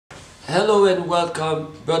Hello and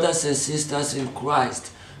welcome, brothers and sisters in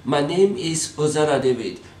Christ. My name is Hosanna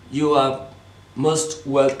David. You are most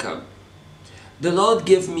welcome. The Lord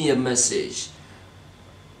gave me a message.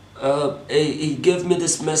 He gave me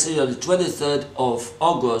this message on the 23rd of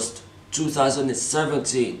August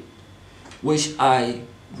 2017, which I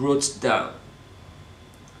wrote down.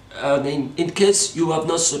 And in case you have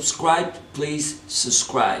not subscribed, please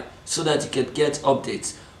subscribe so that you can get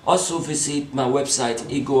updates. Also visit my website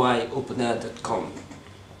egoeyeopener.com.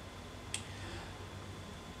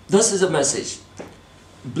 This is a message.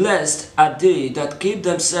 Blessed are they that keep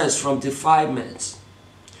themselves from defilement,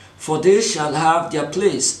 for they shall have their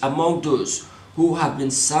place among those who have been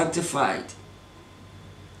sanctified.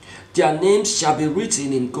 Their names shall be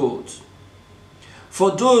written in gold. For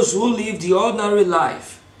those who live the ordinary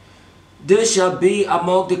life, they shall be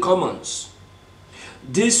among the commons.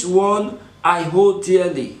 This one I hold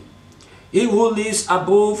dearly. He who lives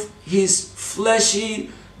above his fleshy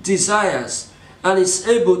desires and is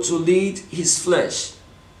able to lead his flesh.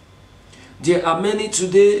 There are many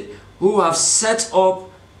today who have set up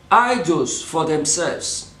idols for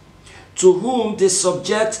themselves, to whom they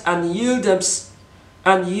subject and yield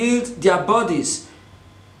their bodies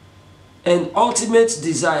and ultimate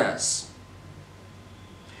desires.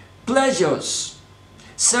 Pleasures,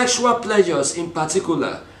 sexual pleasures in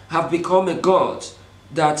particular, have become a god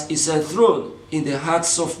that is enthroned in the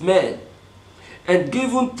hearts of men and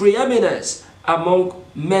given preeminence among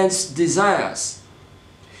men's desires.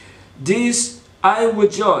 This I will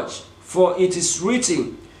judge, for it is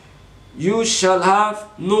written, "You shall have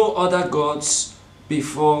no other gods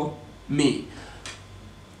before me."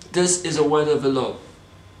 This is a word of the Lord.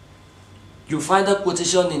 You find that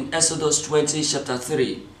quotation in Exodus 20, chapter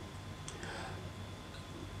 3.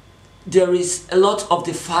 There is a lot of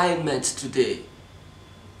defilement today.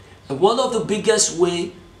 And one of the biggest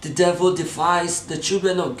way the devil defies the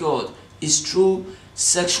children of God is through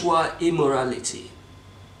sexual immorality.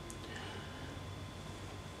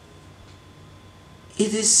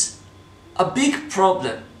 It is a big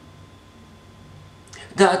problem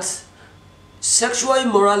that sexual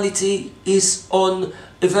immorality is on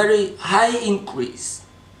a very high increase.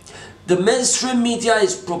 The mainstream media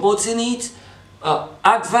is promoting it,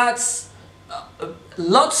 adverts,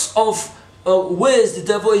 lots of ways the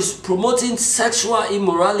devil is promoting sexual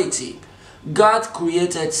immorality. God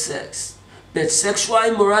created sex, but sexual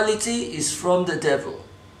immorality is from the devil.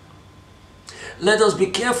 Let us be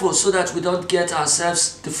careful so that we don't get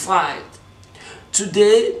ourselves defiled.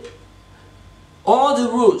 Today, all the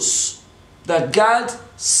rules that guard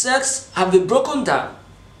sex have been broken down.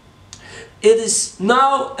 It is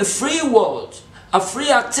now a free world, a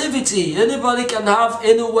free activity. Anybody can have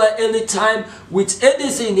anywhere, anytime, with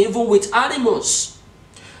anything, even with animals.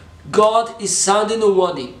 God is sounding a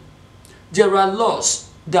warning. There are laws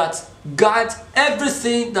that guard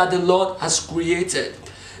everything that the Lord has created.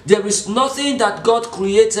 There is nothing that God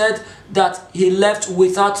created that He left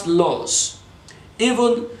without laws.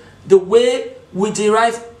 Even the way we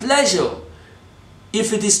derive pleasure,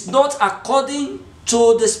 if it is not according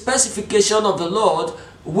to the specification of the Lord,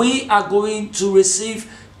 we are going to receive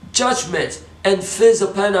judgment and face the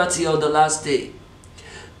penalty on the last day.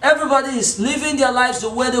 Everybody is living their lives the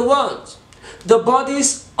way they want. The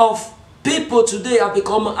bodies of people today have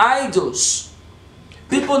become idols.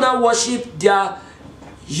 People now worship their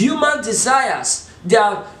human desires,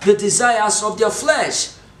 the desires of their flesh.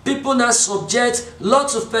 People now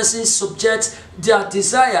lots of persons subject their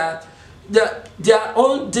desire, their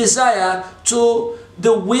own desire to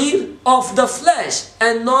the will of the flesh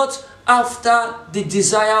and not after the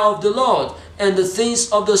desire of the Lord and the things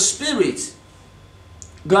of the Spirit.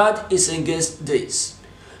 God is against this.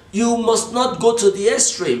 You must not go to the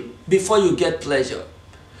extreme before you get pleasure.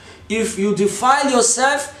 If you defile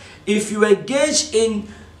yourself, if you engage in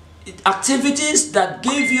activities that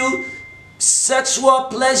give you sexual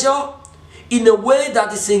pleasure in a way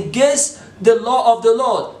that is against the law of the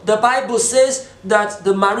Lord, the Bible says that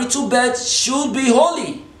the marital bed should be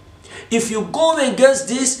holy. If you go against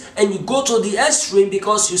this and you go to the extreme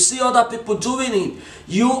because you see other people doing it,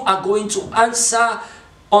 you are going to answer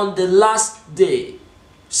on the last day.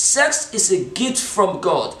 Sex is a gift from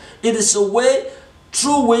God. It is a way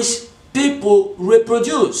through which people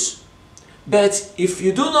reproduce. But if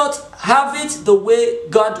you do not have it the way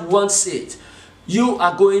God wants it, you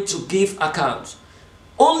are going to give account.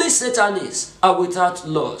 Only Satanists are without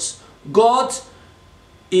laws. God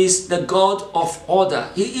is the God of order.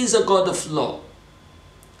 He is a God of law.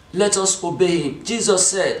 Let us obey Him. Jesus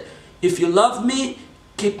said, "If you love me,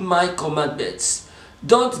 keep my commandments."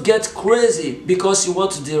 Don't get crazy because you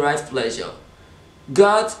want to derive pleasure.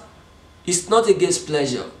 God It's not against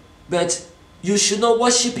pleasure, but you should not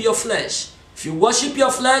worship your flesh. If you worship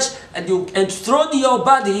your flesh and you enthrone your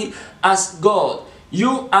body as God,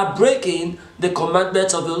 you are breaking the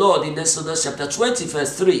commandments of the Lord. In Exodus chapter 20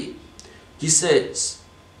 verse 3, he says,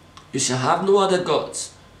 "You shall have no other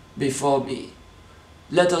gods before me."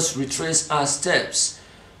 Let us retrace our steps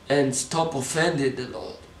and stop offending the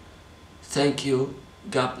Lord. Thank you.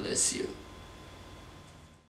 God bless you.